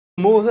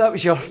Mo, that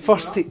was your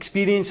first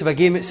experience of a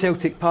game at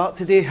Celtic Park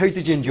today. How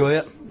did you enjoy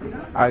it?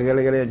 I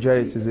really enjoy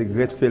it. It's a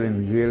great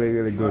feeling,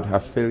 really good. I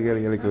feel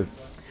really good.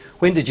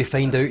 When did you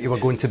find out you were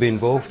going to be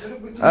involved?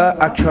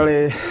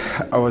 Actually,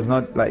 I was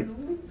not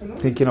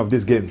thinking of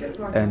this game,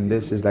 and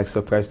this is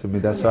surprise to me.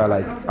 That's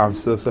why I'm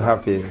so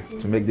happy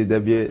to make the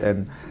debut,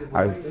 and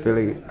I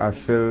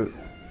feel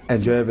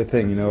enjoy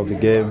everything of the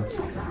game.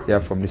 Yeah,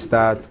 from the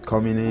start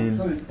coming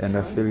in, and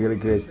I feel really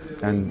great,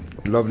 and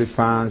lovely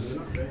fans.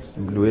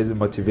 The way they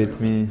motivate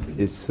me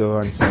is so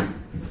handsome.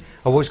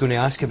 I was going to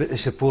ask about the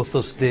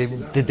supporters.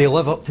 Did they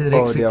live up to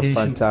their expectations? They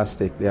are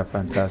fantastic. They are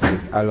fantastic.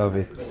 I love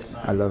it.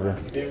 I love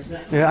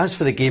it. Now, as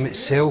for the game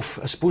itself,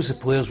 I suppose the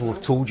players will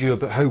have told you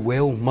about how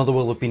well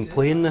Motherwell have been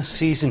playing this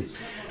season.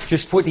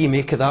 Just what do you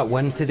make of that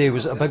win today?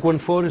 Was it a big one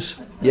for us?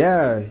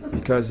 Yeah,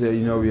 because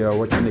we are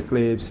watching the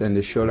clips and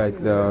they show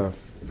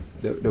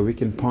the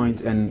weakened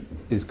point, and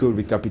it's good.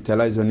 We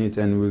capitalize on it,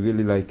 and we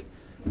really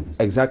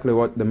exactly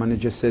what the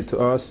manager said to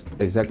us,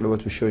 exactly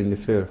what we show in the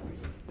field.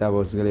 That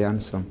was really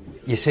handsome.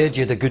 You said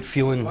you had a good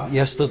feeling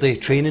yesterday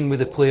training with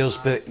the players,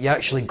 but you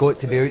actually got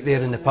to be out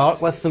there in the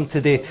park with them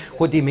today.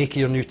 What do you make of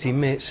your new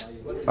teammates?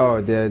 Oh,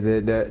 they are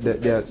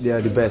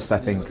the best. I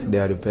think they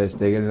are the best.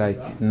 They're really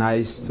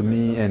nice to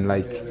me and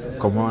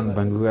come on,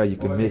 Bangura, you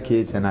can make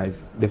it. And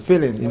the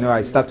feeling,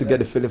 I start to get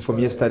the feeling from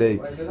yesterday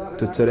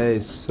to today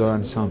is so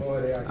handsome.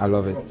 I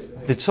love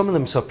it. Did some of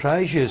them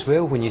surprise you as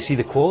well when you see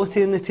the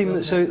quality in the team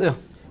that's out there?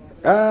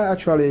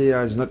 Actually,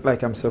 it's not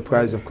I'm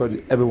surprised. Of course,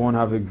 everyone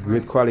have a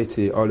great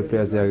quality. All the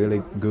players, they are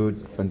really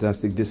good,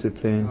 fantastic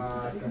discipline.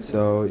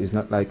 So it's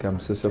not I'm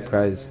so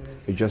surprised.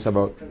 It's just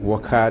about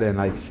work hard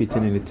and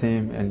fitting in the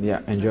team and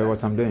enjoy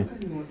what I'm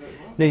doing.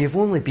 Now, you've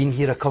only been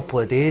here a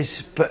couple of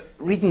days, but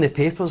reading the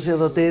papers the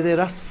other day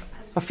there,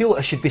 I feel like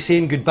I should be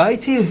saying goodbye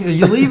to you. Are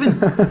you leaving?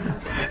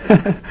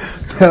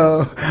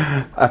 No,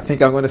 I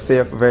think I'm going to stay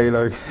here for very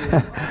long.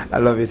 I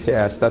love it here.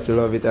 I start to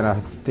love it, and I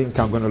think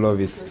I'm going to love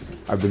it.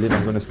 I believe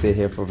I'm going to stay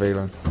here for very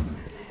long.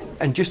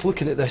 And just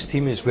looking at this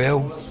team as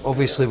well,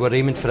 obviously we're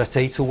aiming for a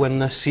title win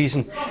this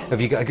season. Have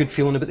you got a good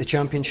feeling about the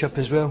championship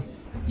as well?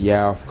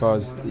 Yeah, of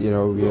course. We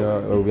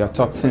are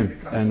top team,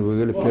 and we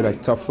really play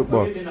top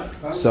football.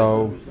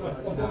 So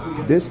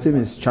this team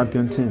is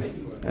champion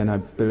team, and I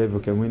believe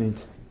we can win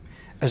it.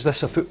 Is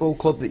this a football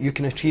club that you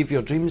can achieve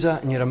your dreams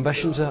at and your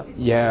ambitions at?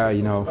 Yeah,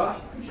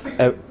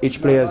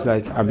 each player's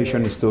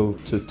ambition is to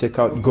take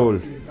out goal.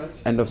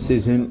 End of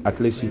season, at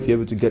least if you're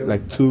able to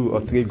get 2 or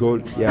 3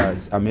 goals, yeah,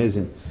 it's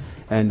amazing.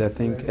 And I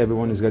think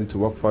everyone is ready to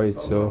work for it.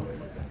 So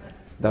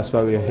that's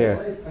why we're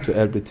here, to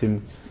help the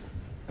team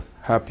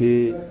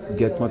happy,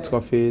 get more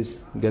trophies,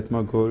 get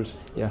more goals.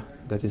 Yeah,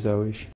 that is our wish.